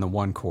 chord and then the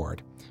 1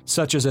 chord,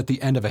 such as at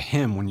the end of a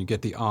hymn when you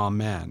get the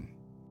Amen.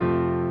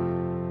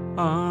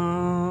 Amen.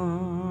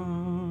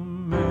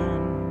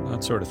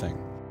 That sort of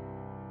thing.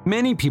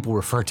 Many people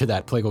refer to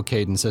that plagal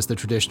cadence as the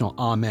traditional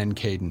Amen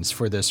cadence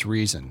for this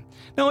reason.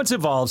 Now, it's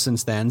evolved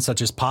since then,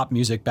 such as pop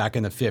music back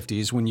in the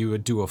 50s when you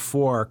would do a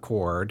 4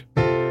 chord,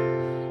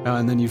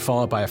 and then you'd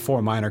follow it by a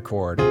 4 minor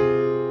chord,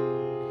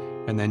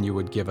 and then you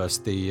would give us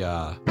the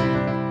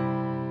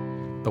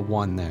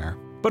 1 there.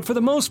 But for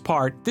the most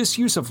part, this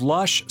use of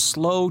lush,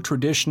 slow,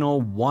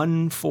 traditional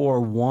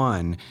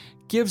 1-4-1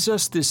 gives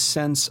us this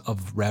sense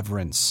of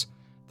reverence,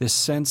 this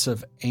sense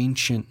of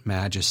ancient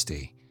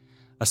majesty,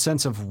 a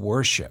sense of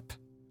worship.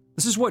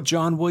 This is what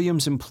John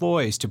Williams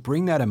employs to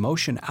bring that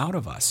emotion out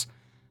of us,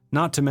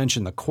 not to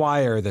mention the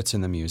choir that's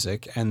in the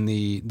music and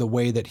the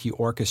way that he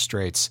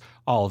orchestrates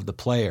all of the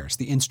players,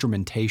 the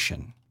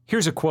instrumentation.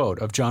 Here's a quote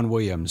of John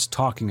Williams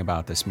talking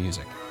about this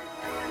music.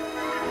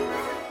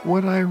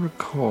 What I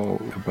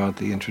recall about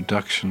the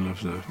introduction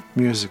of the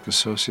music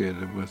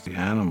associated with the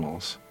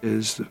animals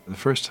is that the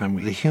first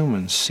time the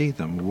humans see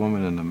them, a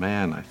woman and a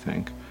man, I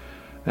think,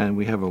 and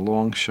we have a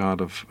long shot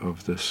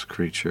of this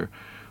creature,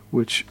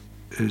 which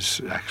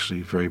is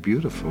actually very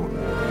beautiful.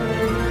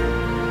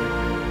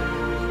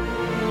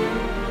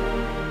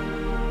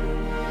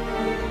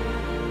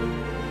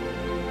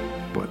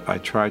 What I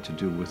try to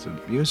do with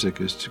the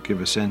music is to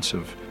give a sense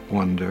of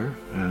wonder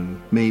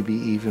and maybe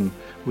even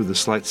with a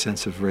slight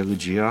sense of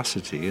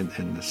religiosity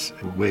in this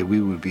way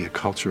we would be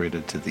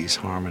acculturated to these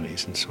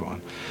harmonies and so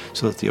on,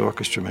 so that the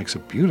orchestra makes a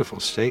beautiful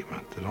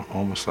statement, that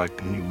almost like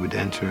when you would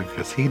enter a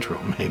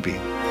cathedral, maybe.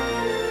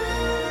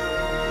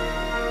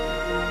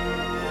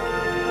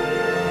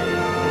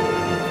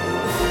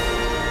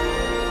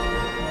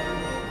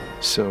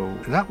 So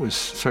that was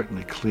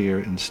certainly clear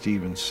in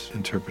Stephen's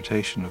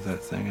interpretation of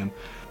that thing, and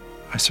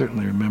I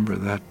certainly remember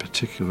that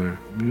particular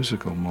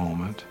musical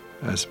moment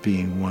as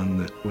being one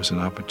that was an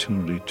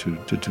opportunity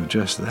to do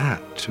just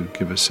that, to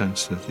give a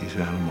sense that these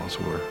animals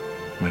were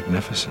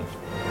magnificent.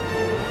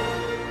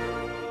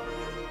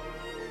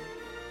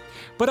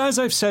 But as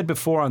I've said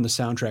before on the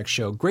Soundtrack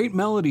Show, great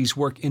melodies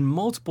work in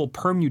multiple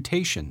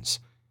permutations.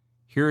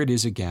 Here it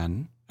is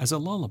again as a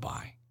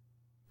lullaby.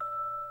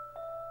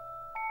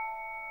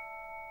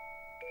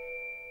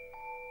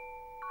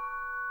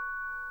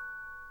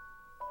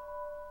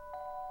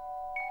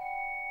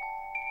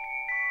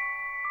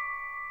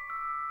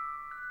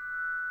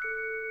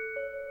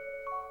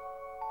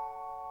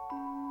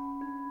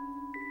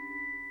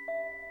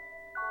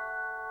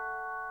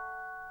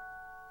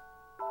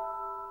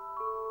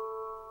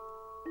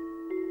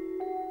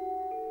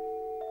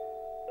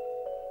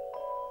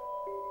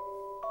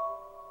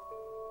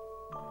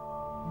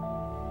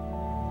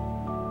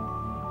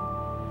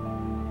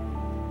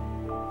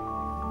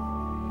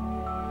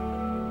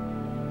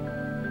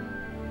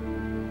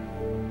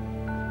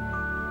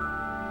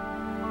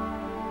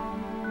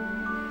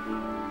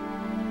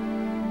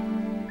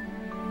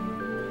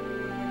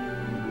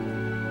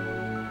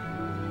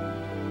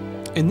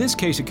 In this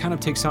case, it kind of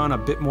takes on a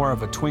bit more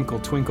of a Twinkle,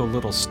 Twinkle,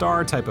 Little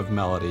Star type of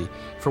melody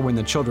for when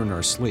the children are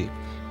asleep,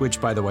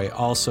 which, by the way,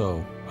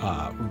 also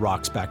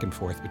rocks back and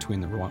forth between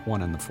the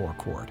 1 and the 4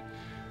 chord.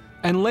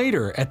 And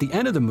later, at the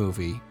end of the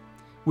movie,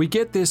 we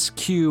get this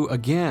cue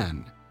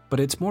again, but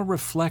it's more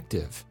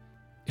reflective.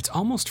 It's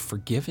almost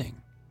forgiving.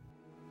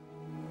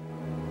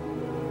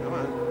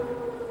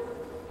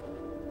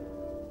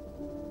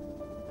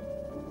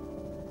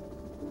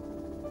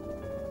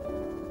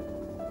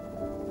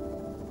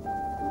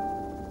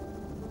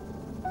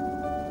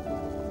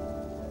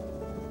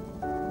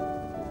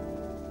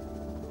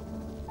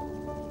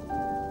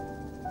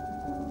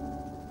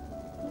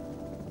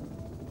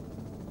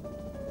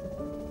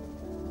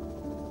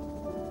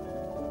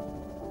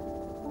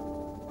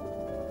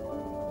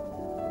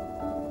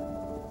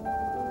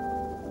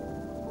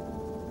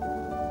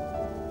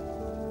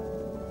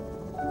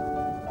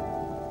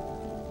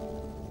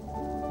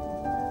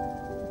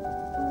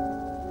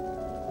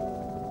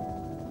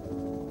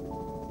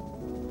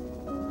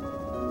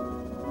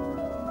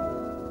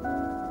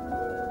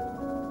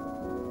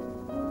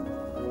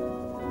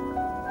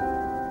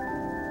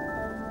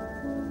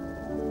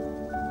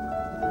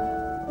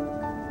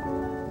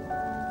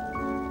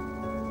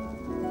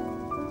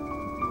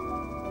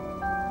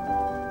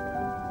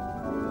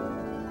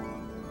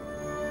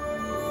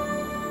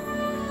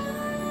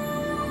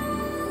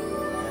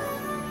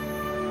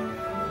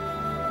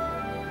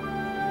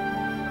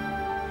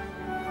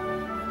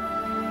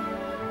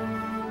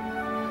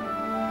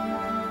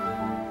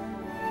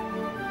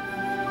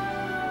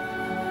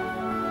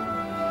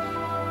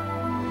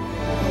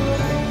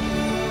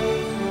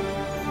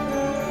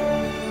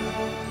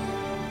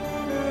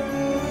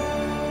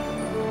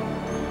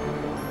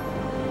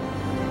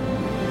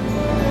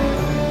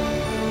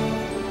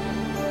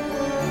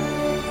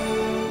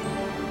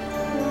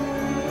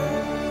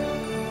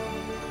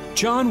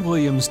 John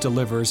Williams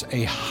delivers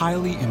a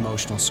highly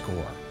emotional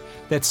score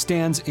that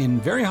stands in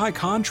very high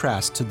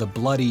contrast to the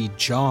bloody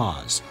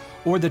Jaws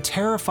or the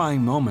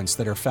terrifying moments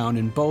that are found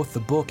in both the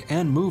book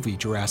and movie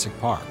Jurassic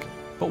Park.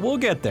 But we'll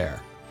get there.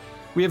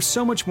 We have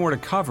so much more to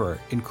cover,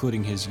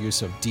 including his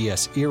use of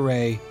dies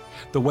irae,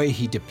 the way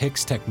he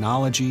depicts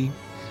technology,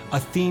 a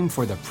theme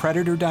for the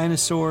predator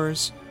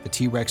dinosaurs, the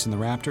T-Rex and the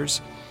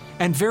raptors,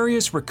 and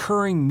various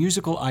recurring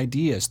musical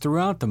ideas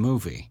throughout the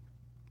movie.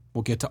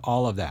 We'll get to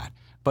all of that.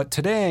 But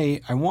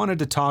today, I wanted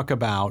to talk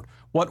about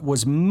what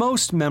was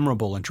most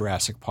memorable in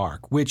Jurassic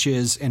Park, which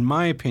is, in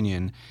my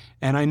opinion,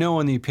 and I know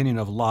in the opinion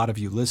of a lot of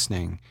you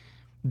listening,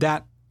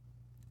 that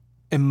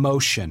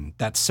emotion,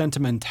 that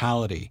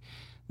sentimentality,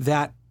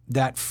 that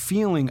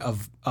feeling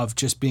of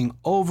just being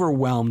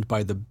overwhelmed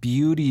by the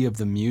beauty of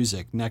the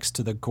music next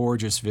to the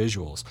gorgeous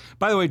visuals.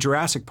 By the way,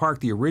 Jurassic Park,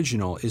 the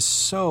original, is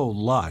so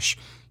lush.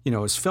 You know,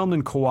 it was filmed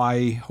in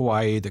Kauai,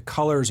 Hawaii. The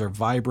colors are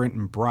vibrant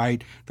and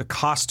bright. The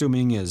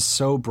costuming is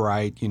so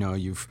bright. You know,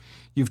 you've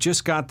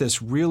just got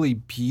this really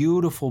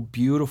beautiful,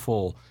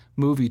 beautiful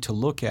movie to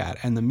look at,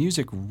 and the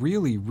music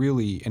really,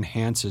 really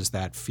enhances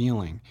that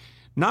feeling.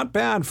 Not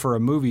bad for a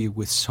movie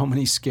with so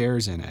many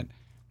scares in it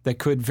that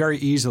could very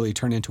easily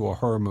turn into a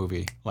horror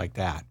movie like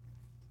that.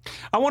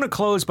 I want to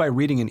close by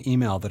reading an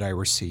email that I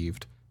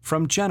received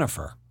from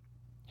Jennifer.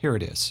 Here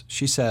it is.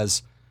 She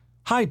says,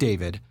 "Hi,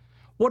 David.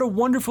 What a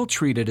wonderful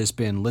treat it has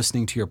been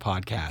listening to your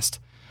podcast.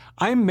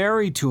 I am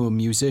married to a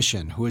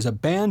musician who is a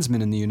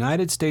bandsman in the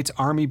United States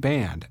Army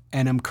Band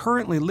and am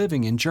currently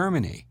living in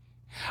Germany.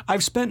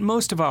 I've spent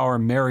most of our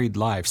married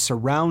life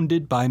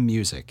surrounded by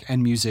music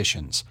and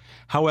musicians.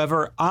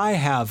 However, I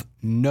have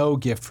no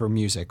gift for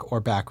music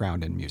or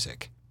background in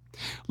music.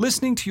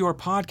 Listening to your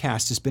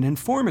podcast has been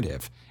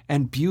informative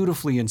and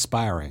beautifully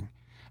inspiring.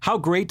 How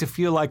great to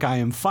feel like I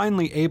am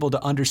finally able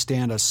to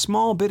understand a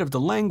small bit of the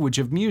language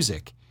of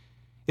music.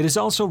 It has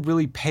also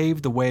really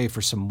paved the way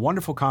for some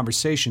wonderful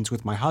conversations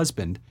with my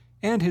husband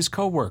and his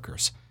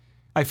co-workers.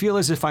 I feel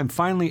as if I'm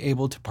finally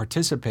able to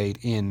participate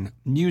in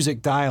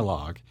music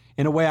dialogue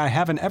in a way I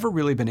haven't ever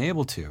really been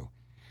able to.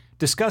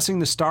 Discussing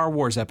the Star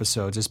Wars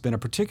episodes has been a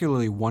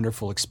particularly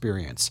wonderful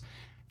experience.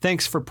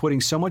 Thanks for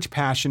putting so much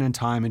passion and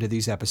time into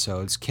these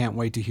episodes. Can't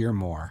wait to hear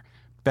more.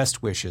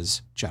 Best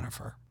wishes,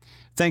 Jennifer."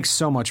 Thanks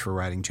so much for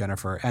writing,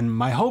 Jennifer. And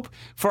my hope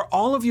for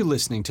all of you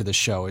listening to the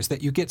show is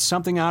that you get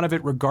something out of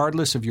it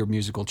regardless of your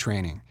musical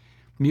training.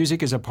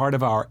 Music is a part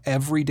of our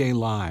everyday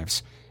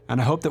lives,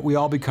 and I hope that we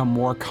all become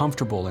more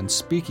comfortable in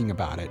speaking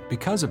about it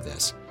because of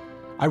this.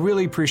 I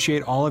really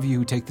appreciate all of you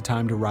who take the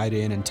time to write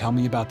in and tell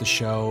me about the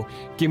show,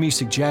 give me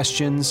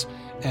suggestions,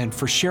 and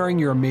for sharing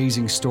your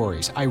amazing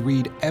stories. I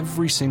read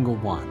every single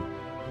one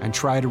and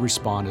try to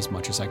respond as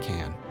much as I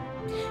can.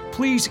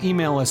 Please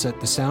email us at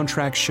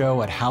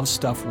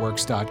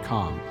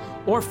thesoundtrackshow@howstuffworks.com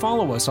or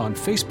follow us on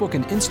Facebook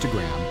and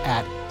Instagram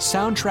at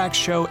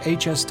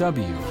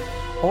SoundtrackShowHSW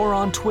or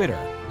on Twitter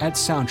at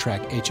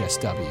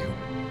SoundtrackHSW.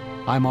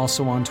 I'm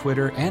also on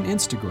Twitter and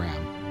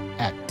Instagram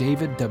at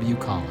David W.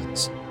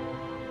 Collins.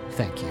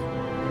 Thank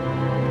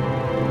you.